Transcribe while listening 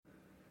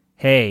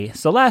Hey,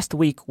 so last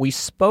week we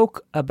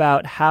spoke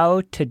about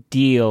how to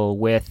deal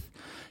with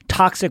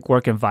toxic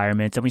work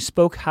environments, and we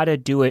spoke how to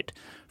do it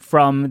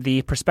from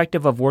the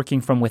perspective of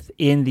working from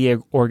within the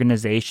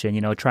organization,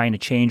 trying to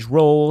change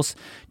roles,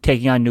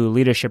 taking on new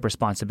leadership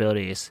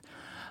responsibilities.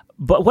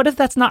 But what if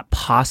that's not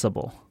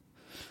possible?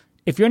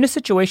 If you're in a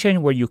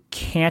situation where you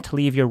can't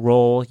leave your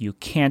role, you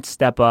can't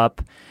step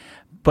up,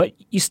 but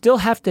you still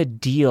have to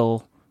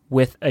deal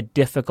with a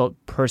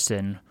difficult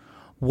person,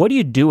 what do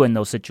you do in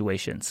those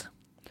situations?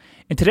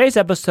 In today's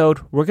episode,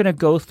 we're going to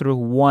go through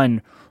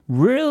one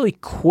really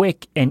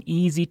quick and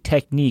easy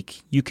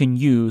technique you can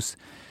use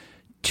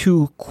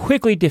to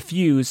quickly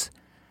diffuse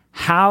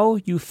how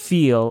you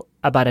feel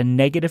about a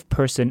negative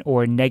person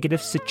or a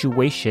negative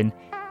situation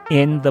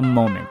in the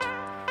moment.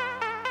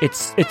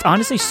 It's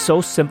honestly so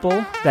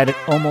simple that it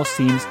almost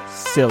seems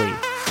silly.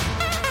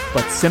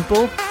 But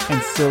simple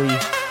and silly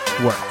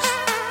works.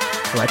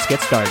 Let's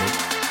get started.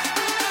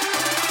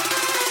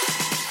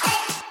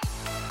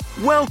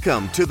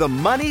 Welcome to the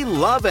Money,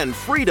 Love, and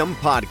Freedom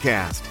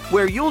podcast,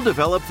 where you'll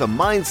develop the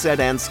mindset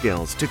and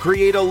skills to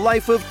create a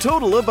life of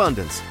total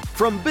abundance.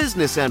 From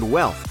business and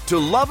wealth to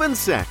love and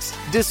sex,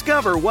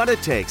 discover what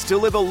it takes to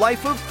live a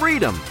life of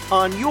freedom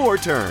on your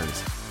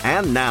terms.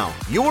 And now,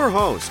 your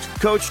host,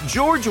 Coach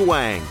George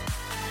Wang.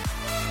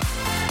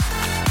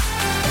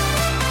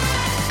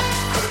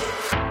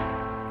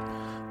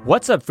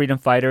 What's up, Freedom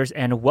Fighters,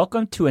 and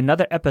welcome to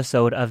another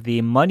episode of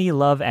the Money,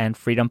 Love, and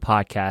Freedom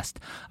podcast.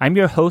 I'm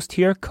your host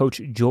here,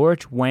 Coach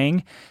George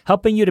Wang,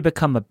 helping you to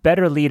become a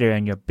better leader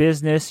in your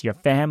business, your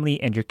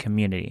family, and your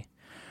community.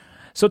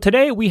 So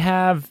today we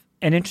have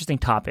an interesting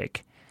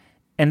topic,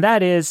 and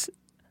that is,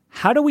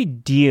 how do we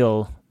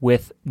deal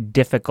with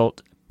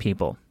difficult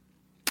people?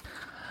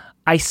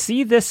 I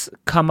see this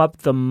come up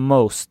the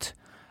most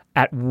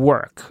at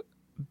work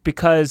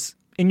because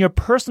in your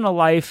personal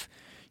life,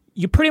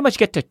 you pretty much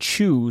get to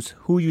choose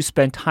who you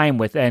spend time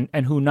with and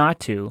who not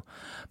to.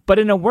 But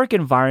in a work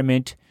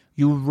environment,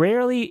 you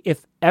rarely,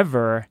 if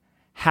ever,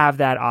 have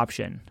that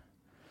option.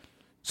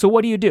 So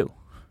what do?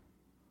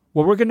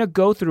 Well, we're going to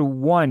go through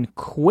one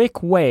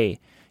quick way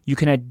you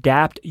can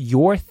adapt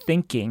your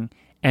thinking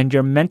and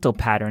your mental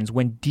patterns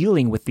when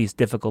dealing with these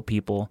difficult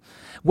people,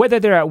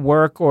 whether they're at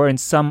work or in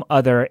some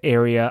other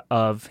area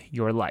of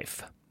your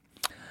life.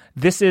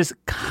 This is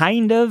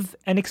kind of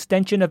an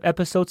extension of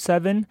episode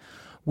 7,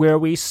 where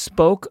we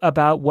spoke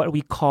about what we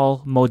call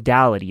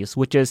modalities,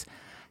 which is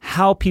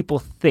how people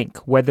think,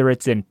 whether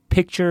it's in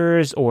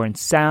pictures or in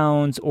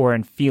sounds or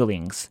in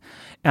feelings.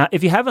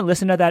 If you haven't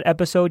listened to that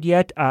episode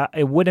yet,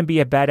 it wouldn't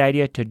be a bad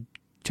idea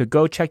to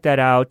go check that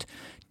out,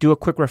 do a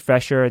quick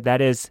refresher.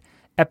 That is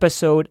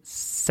episode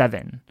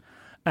 7.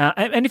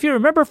 And if you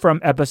remember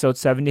from episode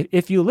 7,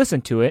 if you listen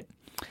to it,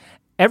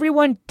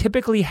 everyone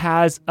typically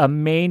has a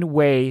main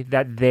way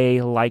that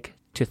they like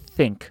to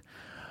think.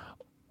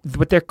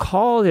 What they're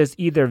called is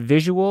either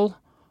visual,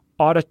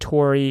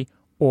 auditory,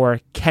 or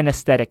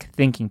kinesthetic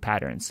thinking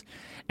patterns.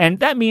 And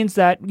that means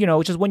that,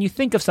 just when you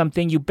think of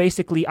something, you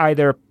basically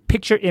either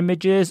picture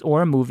images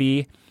or a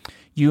movie.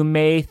 You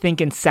may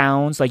think in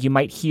sounds, like you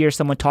might hear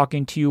someone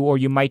talking to you, or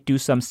you might do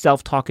some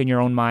self-talk in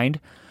your own mind.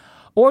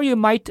 Or you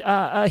might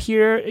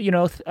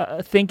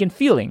think in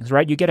feelings,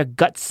 right? You get a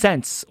gut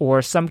sense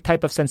or some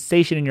type of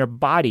sensation in your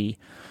body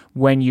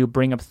when you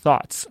bring up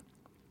thoughts.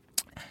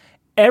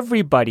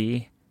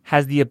 Everybody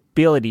has the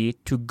ability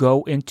to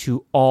go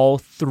into all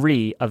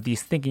 3 of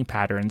these thinking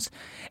patterns,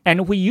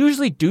 and we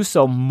usually do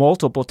so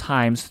multiple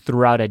times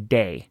throughout a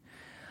day.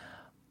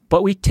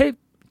 But we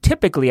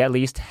typically at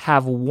least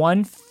have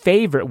one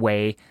favorite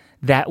way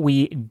that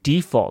we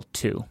default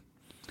to.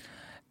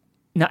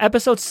 Now,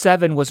 episode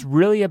 7 was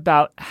really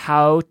about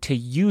how to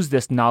use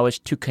this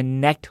knowledge to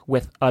connect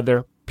with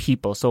other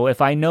people. So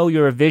if I know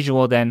you're a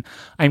visual, then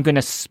I'm going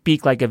to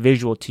speak like a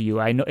visual to you.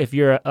 I know if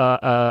you're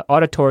a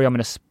auditory, I'm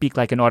going to speak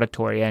like an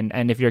auditory.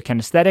 And if you're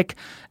kinesthetic,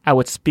 I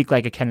would speak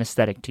like a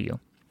kinesthetic to you.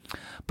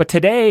 But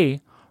today,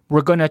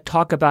 we're going to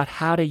talk about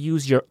how to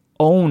use your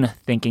own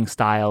thinking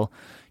style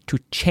to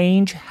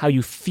change how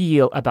you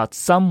feel about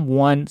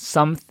someone,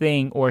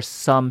 something, or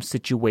some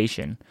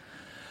situation.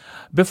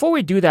 Before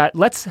we do that,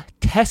 let's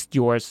test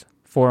yours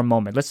for a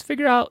moment. Let's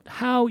figure out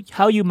how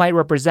you might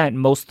represent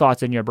most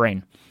thoughts in your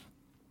brain.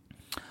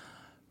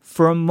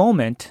 For a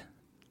moment,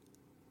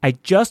 I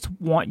just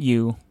want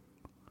you,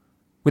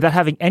 without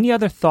having any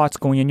other thoughts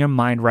going in your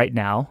mind right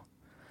now,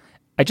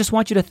 I just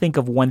want you to think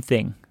of one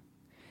thing.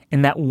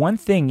 And that one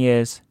thing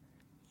is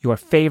your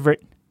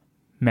favorite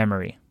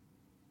memory.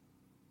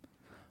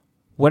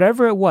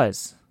 Whatever it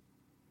was,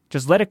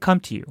 just let it come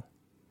to you.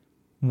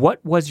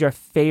 What was your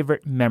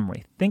favorite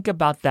memory? Think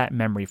about that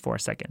memory for a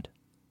second.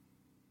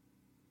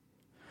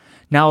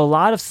 Now, a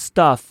lot of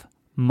stuff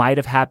might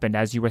have happened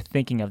as you were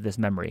thinking of this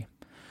memory.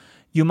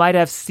 You might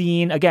have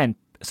seen, again,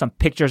 some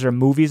pictures or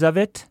movies of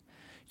it.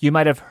 You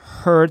might have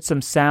heard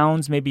some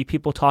sounds, maybe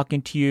people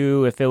talking to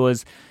you. If it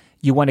was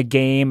you won a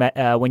game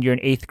when you're in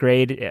 8th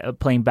grade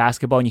playing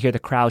basketball and you hear the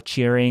crowd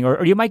cheering,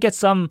 or you might get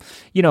some,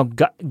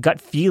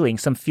 gut feeling,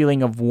 some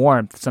feeling of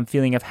warmth, some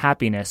feeling of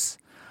happiness.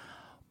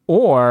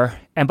 Or,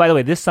 and by the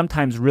way, this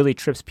sometimes really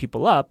trips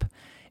people up,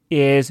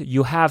 is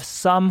you have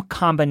some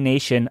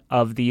combination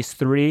of these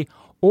three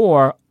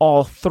or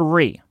all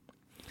three.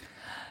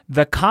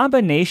 The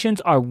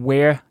combinations are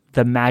where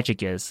the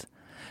magic is.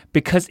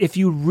 Because if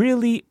you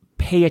really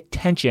pay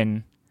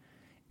attention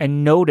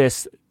and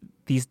notice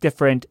these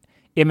different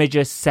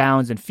images,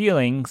 sounds, and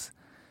feelings,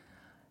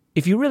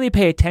 if you really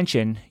pay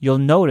attention, you'll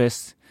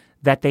notice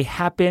that they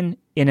happen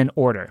in an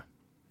order.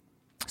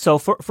 So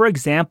for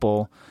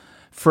example,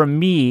 for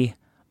me,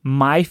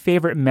 my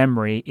favorite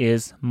memory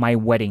is my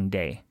wedding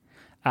day.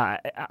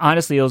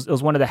 Honestly, it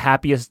was one of the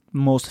happiest,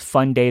 most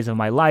fun days of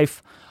my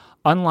life.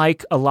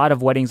 Unlike a lot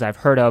of weddings I've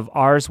heard of,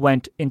 ours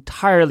went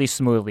entirely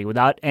smoothly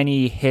without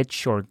any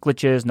hitch or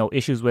glitches, no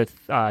issues with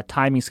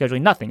timing,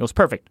 scheduling, nothing. It was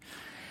perfect.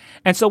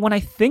 And so when I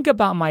think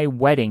about my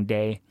wedding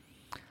day,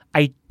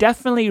 I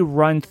definitely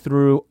run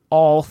through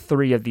all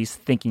three of these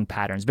thinking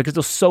patterns because it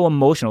was so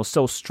emotional,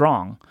 so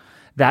strong,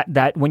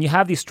 that when you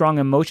have these strong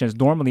emotions,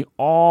 normally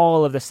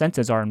all of the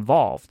senses are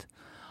involved.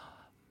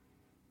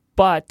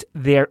 But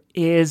there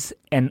is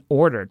an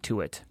order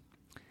to it.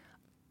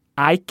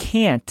 I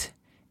can't,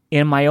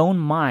 in my own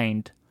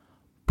mind,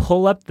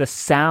 pull up the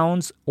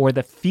sounds or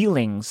the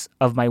feelings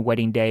of my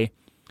wedding day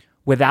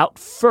without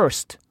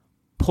first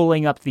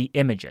pulling up the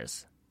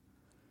images.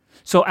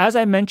 So as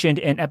I mentioned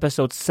in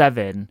episode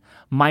 7,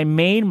 my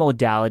main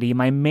modality,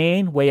 my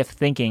main way of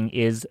thinking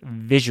is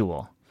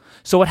visual.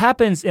 So what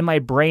happens in my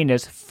brain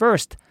is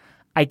first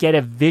I get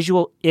a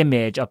visual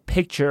image, a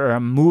picture or a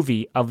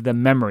movie of the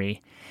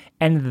memory,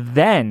 and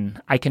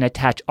then I can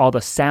attach all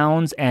the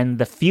sounds and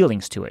the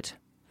feelings to it.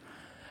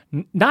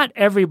 Not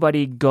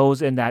everybody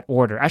goes in that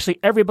order. Actually,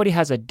 everybody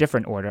has a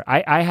different order.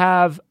 I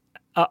have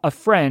a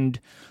friend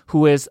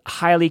who is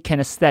highly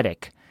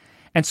kinesthetic.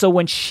 And so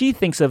when she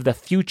thinks of the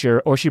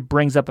future or she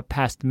brings up a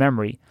past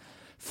memory,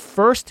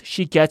 first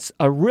she gets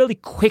a really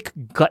quick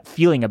gut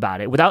feeling about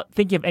it. Without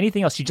thinking of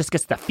anything else, she just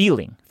gets the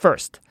feeling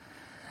first.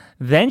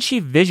 Then she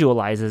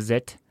visualizes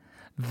it.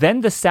 Then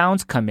the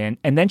sounds come in,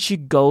 and then she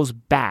goes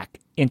back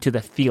into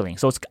the feeling.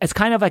 So it's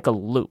kind of like a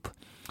loop.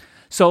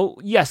 So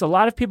yes, a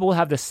lot of people will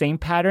have the same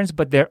patterns,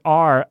 but there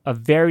are a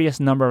various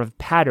number of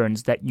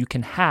patterns that you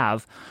can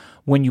have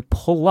when you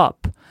pull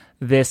up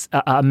this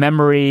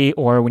memory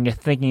or when you're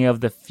thinking of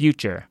the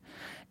future.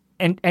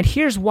 And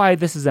here's why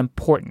this is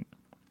important.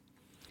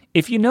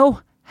 If you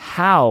know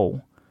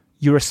how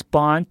you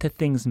respond to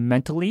things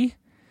mentally,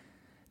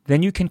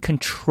 then you can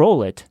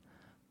control it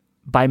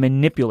by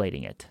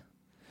manipulating it.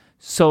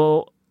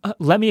 So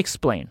let me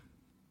explain.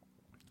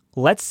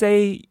 Let's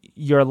say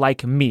you're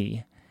like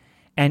me.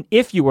 And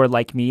if you were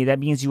like me, that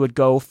means you would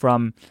go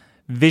from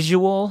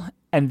visual,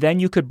 and then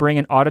you could bring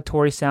in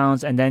auditory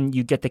sounds, and then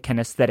you get the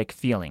kinesthetic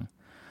feeling.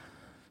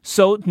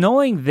 So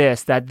knowing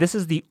this, that this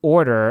is the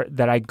order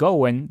that I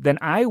go in, then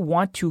I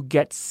want to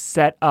get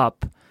set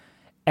up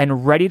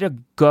and ready to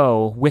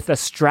go with a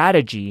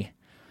strategy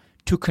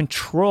to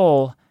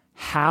control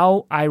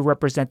how I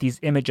represent these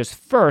images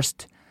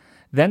first,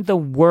 then the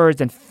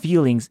words and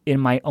feelings in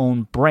my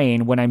own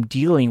brain when I'm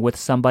dealing with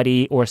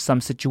somebody or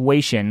some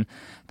situation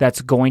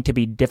that's going to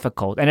be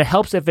difficult. And it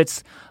helps if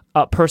it's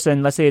a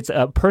person, let's say it's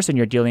a person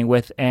you're dealing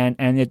with and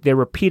they're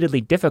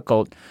repeatedly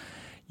difficult,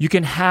 you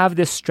can have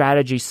this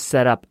strategy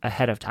set up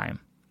ahead of time.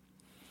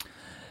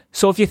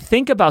 So if you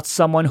think about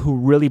someone who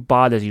really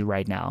bothers you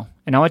right now,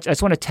 and I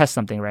just want to test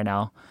something right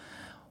now,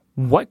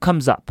 what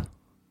comes up?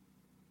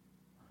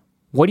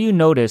 What do you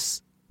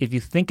notice if you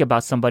think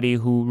about somebody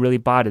who really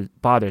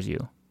bothers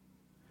you?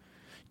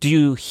 Do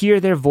you hear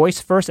their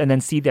voice first and then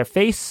see their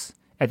face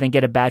and then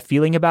get a bad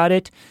feeling about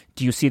it?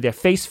 Do you see their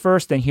face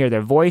first, then hear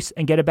their voice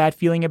and get a bad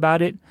feeling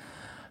about it?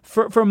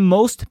 For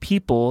most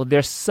people,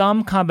 there's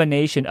some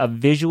combination of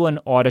visual and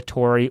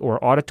auditory,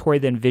 or auditory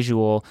then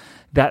visual,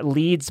 that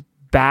leads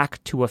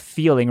back to a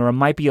feeling, or it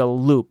might be a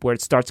loop where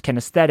it starts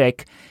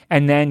kinesthetic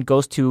and then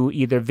goes to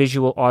either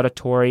visual,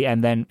 auditory,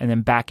 and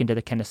then back into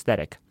the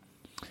kinesthetic.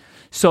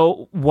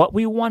 So what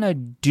we want to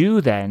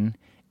do then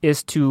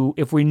is to,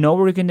 if we know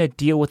we're going to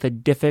deal with a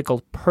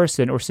difficult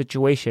person or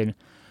situation,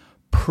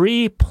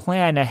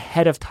 pre-plan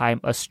ahead of time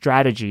a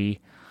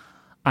strategy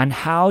on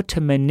how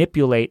to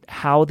manipulate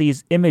how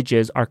these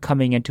images are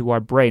coming into our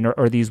brain,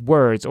 or these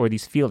words or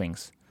these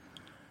feelings.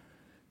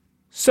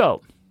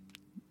 So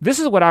this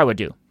is what I would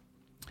do.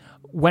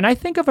 When I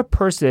think of a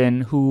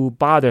person who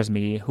bothers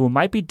me, who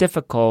might be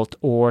difficult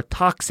or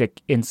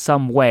toxic in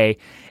some way,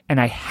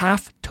 and I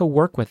have to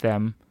work with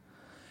them,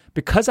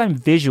 because I'm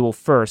visual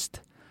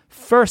first,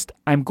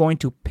 I'm going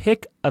to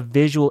pick a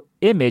visual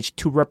image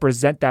to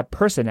represent that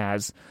person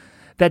as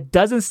that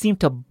doesn't seem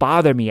to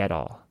bother me at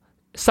all.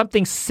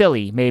 Something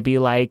silly, maybe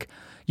like,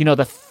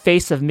 the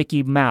face of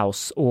Mickey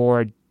Mouse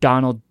or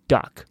Donald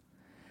Duck.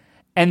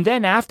 And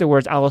then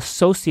afterwards, I'll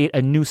associate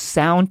a new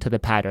sound to the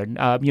pattern.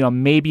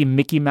 Maybe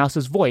Mickey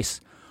Mouse's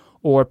voice,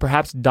 or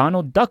perhaps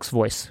Donald Duck's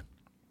voice.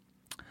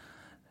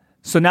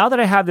 So now that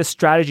I have this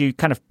strategy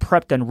kind of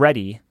prepped and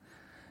ready,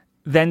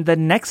 then the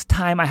next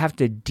time I have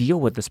to deal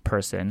with this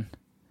person,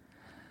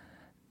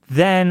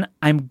 then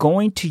I'm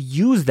going to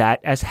use that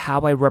as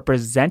how I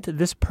represent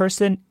this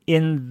person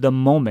in the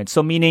moment.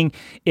 So meaning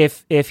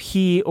if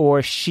he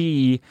or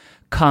she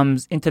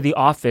comes into the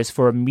office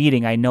for a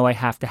meeting I know I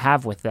have to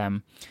have with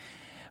them,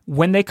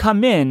 when they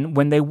come in,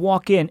 when they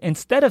walk in,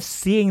 instead of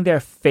seeing their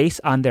face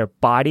on their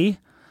body,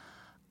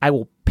 I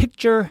will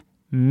picture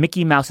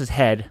Mickey Mouse's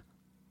head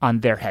on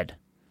their head.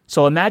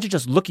 So imagine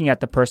just looking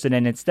at the person,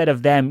 and instead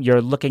of them, you're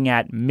looking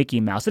at Mickey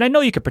Mouse. And I know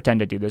you could pretend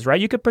to do this,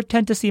 right? You could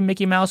pretend to see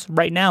Mickey Mouse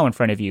right now in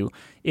front of you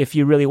if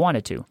you really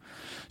wanted to.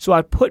 So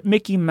I put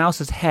Mickey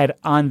Mouse's head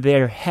on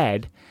their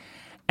head,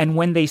 and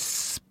when they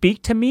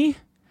speak to me,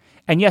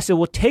 and yes, it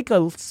will take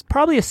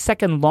probably a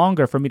second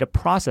longer for me to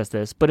process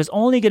this, but it's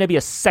only going to be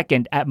a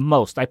second at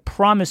most. I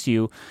promise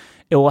you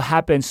it will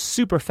happen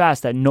super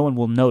fast that no one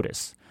will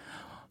notice.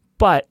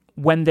 But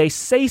when they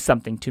say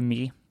something to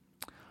me,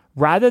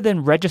 rather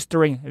than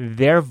registering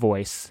their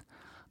voice,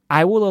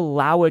 I will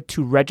allow it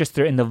to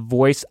register in the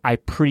voice I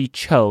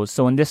pre-chose.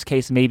 So in this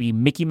case, maybe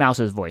Mickey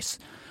Mouse's voice.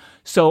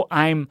 So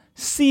I'm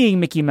seeing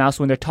Mickey Mouse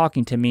when they're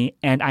talking to me,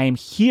 and I am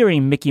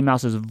hearing Mickey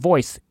Mouse's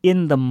voice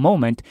in the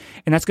moment,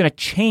 and that's going to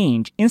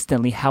change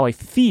instantly how I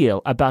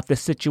feel about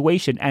this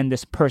situation and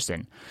this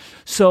person.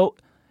 So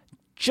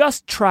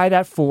just try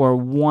that for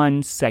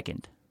 1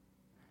 second.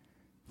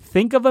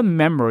 Think of a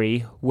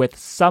memory with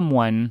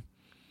someone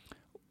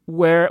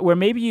where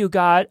maybe you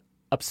got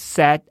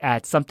upset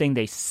at something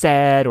they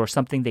said or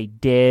something they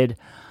did,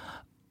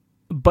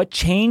 but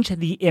change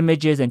the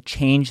images and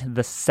change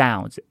the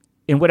sounds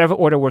in whatever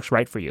order works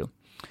right for you.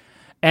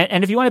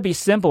 And if you want to be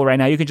simple right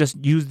now, you can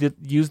just use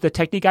the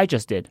technique I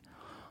just did.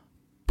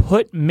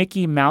 Put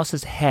Mickey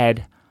Mouse's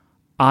head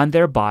on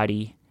their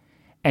body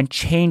and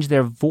change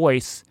their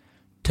voice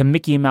to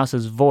Mickey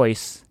Mouse's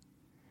voice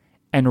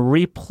and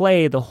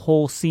replay the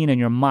whole scene in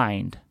your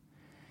mind.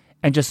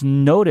 And just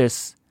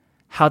notice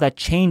how that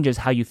changes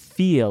how you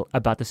feel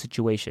about the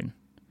situation.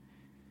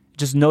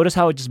 Just notice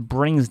how it just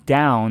brings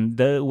down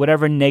the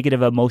whatever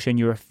negative emotion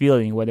you were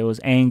feeling, whether it was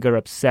anger,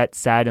 upset,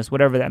 sadness,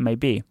 whatever that might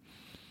be.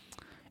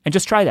 And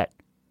just try that.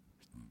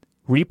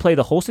 Replay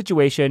the whole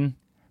situation,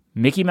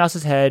 Mickey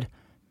Mouse's head,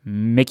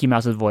 Mickey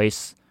Mouse's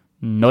voice.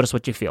 Notice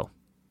what you feel.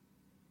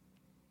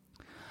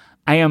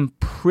 I am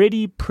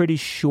pretty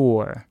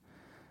sure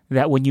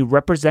that when you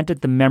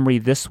represented the memory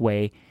this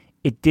way,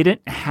 it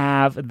didn't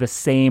have the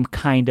same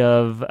kind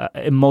of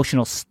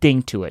emotional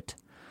sting to it.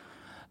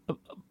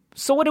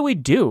 So what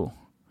do?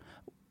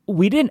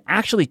 We didn't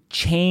actually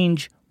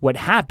change what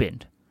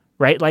happened,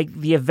 right? Like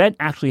the event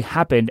actually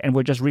happened and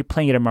we're just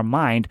replaying it in our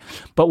mind.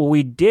 But what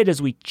we did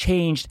is we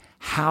changed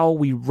how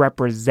we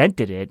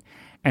represented it,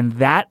 and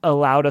that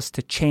allowed us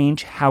to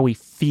change how we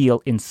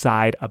feel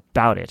inside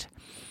about it.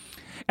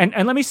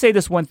 And let me say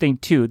this one thing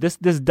too. This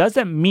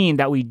doesn't mean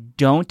that we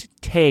don't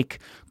take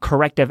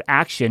corrective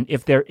action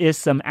if there is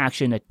some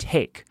action to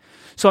take.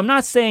 So I'm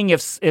not saying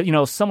if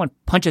someone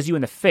punches you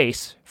in the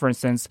face, for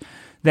instance,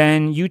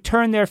 then you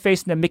turn their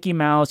face into Mickey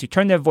Mouse, you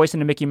turn their voice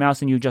into Mickey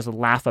Mouse, and you just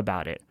laugh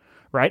about it,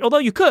 right? Although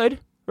you could,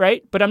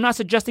 right? But I'm not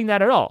suggesting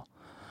that at all.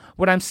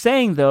 What I'm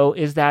saying, though,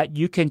 is that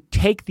you can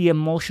take the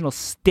emotional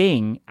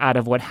sting out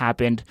of what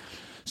happened.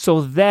 So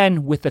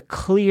then with a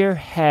clear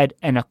head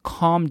and a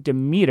calm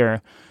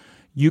demeanor,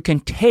 you can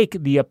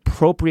take the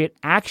appropriate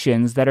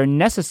actions that are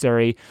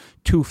necessary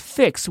to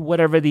fix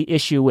whatever the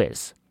issue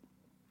is.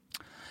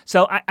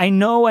 So I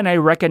know and I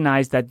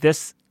recognize that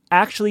this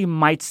actually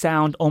might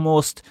sound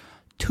almost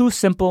too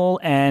simple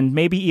and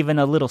maybe even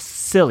a little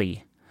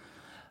silly.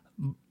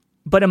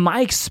 But in my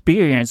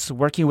experience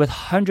working with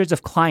hundreds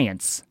of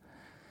clients,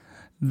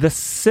 the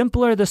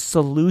simpler the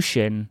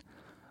solution,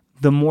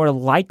 the more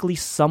likely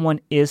someone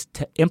is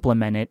to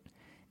implement it,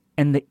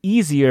 and the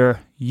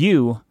easier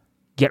you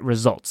get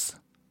results.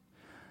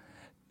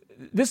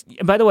 This,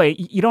 by the way,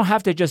 you don't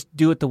have to just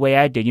do it the way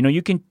I did.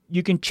 You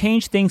can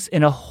change things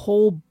in a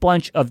whole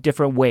bunch of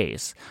different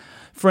ways.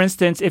 For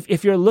instance,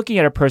 if you're looking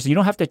at a person, you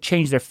don't have to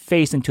change their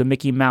face into a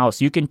Mickey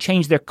Mouse. You can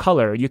change their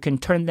color. You can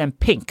turn them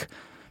pink,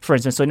 for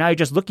instance. So now you're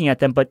just looking at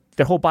them, but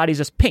their whole body's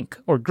just pink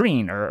or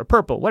green or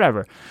purple,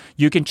 whatever.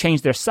 You can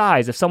change their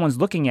size. If someone's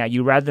looking at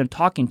you, rather than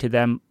talking to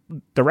them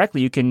directly,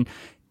 you can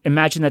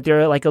imagine that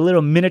they're like a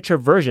little miniature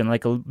version,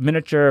 like a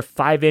miniature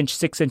 5-inch,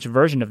 6-inch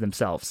version of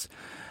themselves.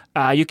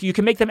 You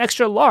can make them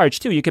extra large,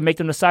 too. You can make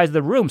them the size of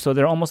the room, so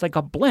they're almost like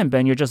a blimp,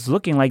 and you're just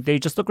looking like they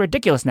just look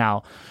ridiculous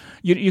now.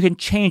 You can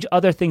change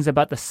other things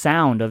about the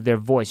sound of their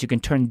voice. You can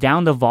turn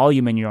down the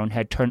volume in your own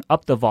head, turn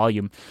up the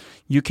volume.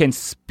 You can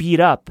speed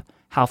up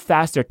how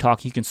fast they're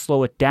talking. You can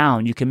slow it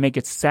down. You can make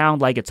it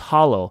sound like it's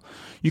hollow.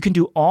 You can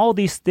do all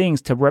these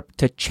things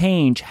to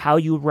change how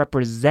you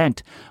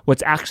represent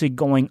what's actually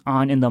going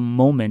on in the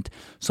moment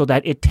so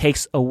that it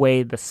takes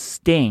away the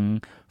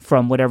sting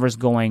from whatever's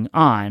going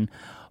on.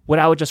 What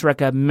I would just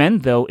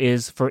recommend, though,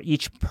 is for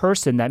each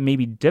person that may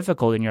be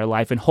difficult in your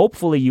life, and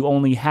hopefully you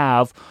only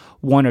have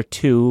one or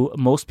two.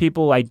 Most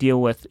people I deal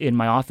with in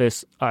my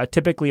office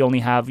typically only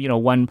have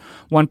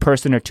one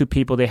person or two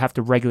people they have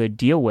to regularly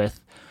deal with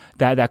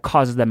that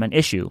causes them an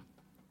issue.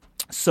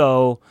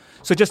 So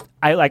just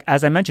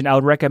as I mentioned, I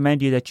would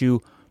recommend you that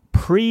you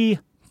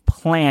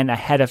pre-plan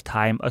ahead of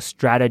time a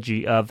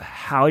strategy of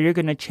how you're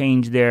going to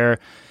change their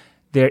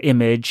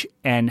image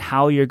and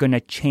how you're going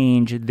to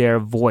change their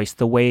voice,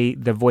 the way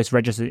the voice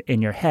registers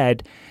in your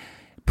head.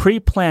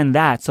 Pre-plan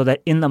that so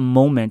that in the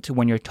moment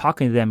when you're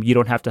talking to them, you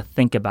don't have to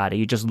think about it.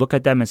 You just look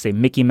at them and say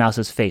Mickey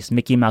Mouse's face,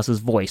 Mickey Mouse's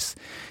voice,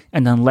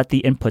 and then let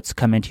the inputs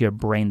come into your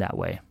brain that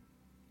way.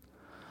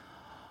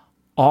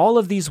 All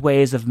of these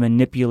ways of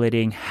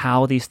manipulating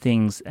how these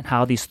things and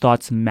how these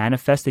thoughts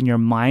manifest in your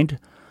mind,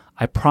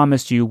 I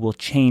promise you, will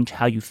change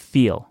how you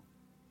feel.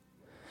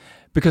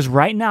 Because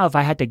right now, if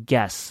I had to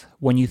guess,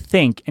 when you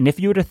think, and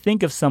if you were to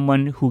think of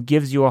someone who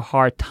gives you a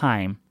hard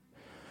time,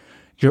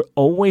 you're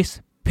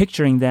always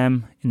picturing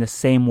them in the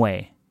same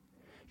way.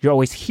 You're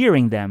always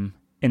hearing them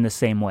in the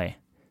same way.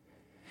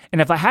 And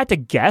if I had to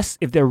guess,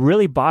 if they're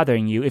really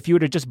bothering you, if you were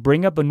to just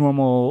bring up a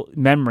normal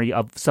memory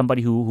of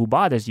somebody who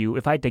bothers you,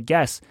 if I had to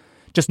guess,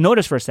 just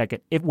notice for a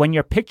second, if when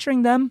you're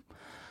picturing them,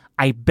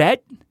 I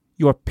bet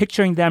you're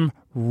picturing them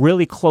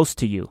really close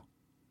to you.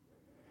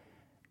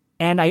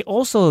 And I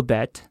also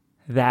bet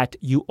that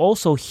you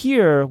also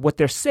hear what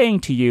they're saying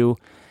to you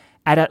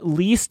at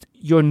least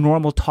your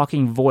normal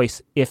talking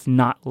voice, if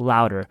not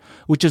louder,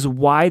 which is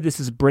why this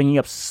is bringing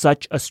up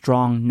such a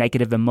strong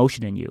negative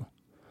emotion in you.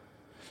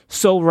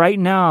 So right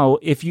now,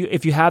 if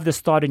you have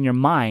this thought in your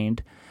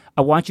mind,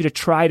 I want you to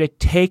try to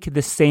take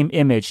the same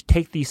image,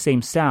 take these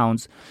same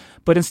sounds,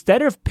 but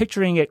instead of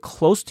picturing it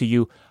close to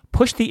you,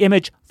 push the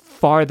image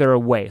farther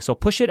away. So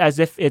push it as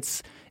if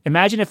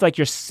imagine if like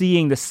you're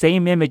seeing the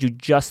same image you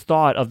just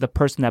thought of the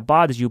person that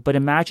bothers you, but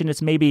imagine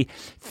it's maybe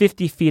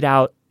 50 feet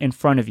out in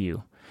front of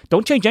you.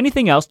 Don't change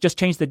anything else, just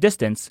change the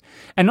distance.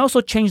 And also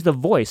change the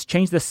voice,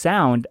 change the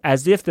sound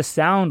as if the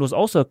sound was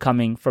also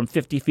coming from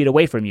 50 feet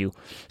away from you.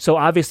 So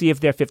obviously if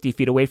they're 50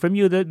 feet away from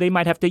you, they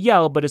might have to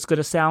yell, but it's going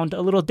to sound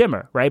a little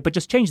dimmer, right? But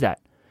just change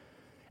that.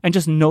 And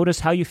just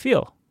notice how you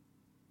feel.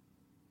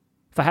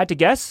 If I had to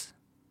guess,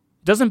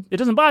 it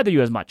doesn't bother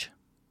you as much.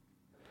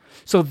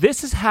 So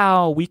this is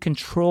how we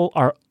control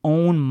our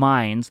own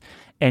minds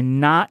and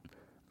not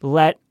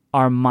let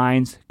our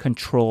minds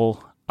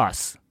control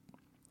us.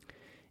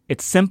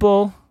 It's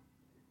simple,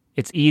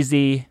 it's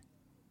easy,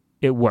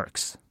 it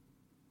works.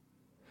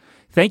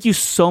 Thank you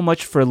so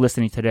much for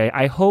listening today.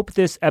 I hope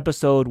this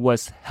episode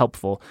was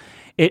helpful.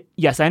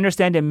 Yes, I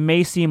understand it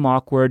may seem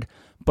awkward,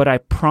 but I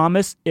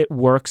promise it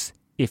works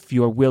if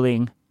you're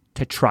willing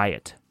to try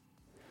it.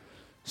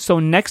 So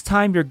next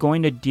time you're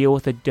going to deal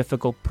with a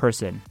difficult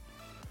person,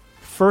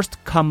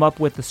 first come up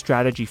with a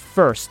strategy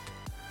first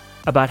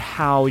about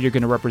how you're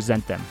going to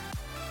represent them.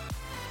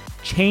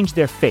 Change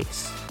their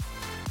face.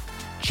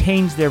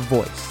 Change their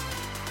voice.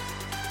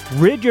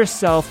 Rid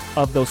yourself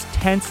of those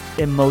tense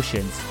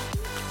emotions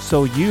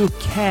so you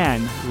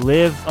can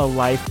live a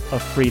life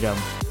of freedom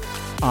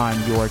on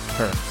your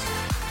terms.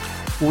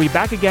 We'll be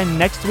back again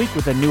next week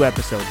with a new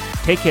episode.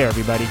 Take care,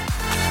 everybody.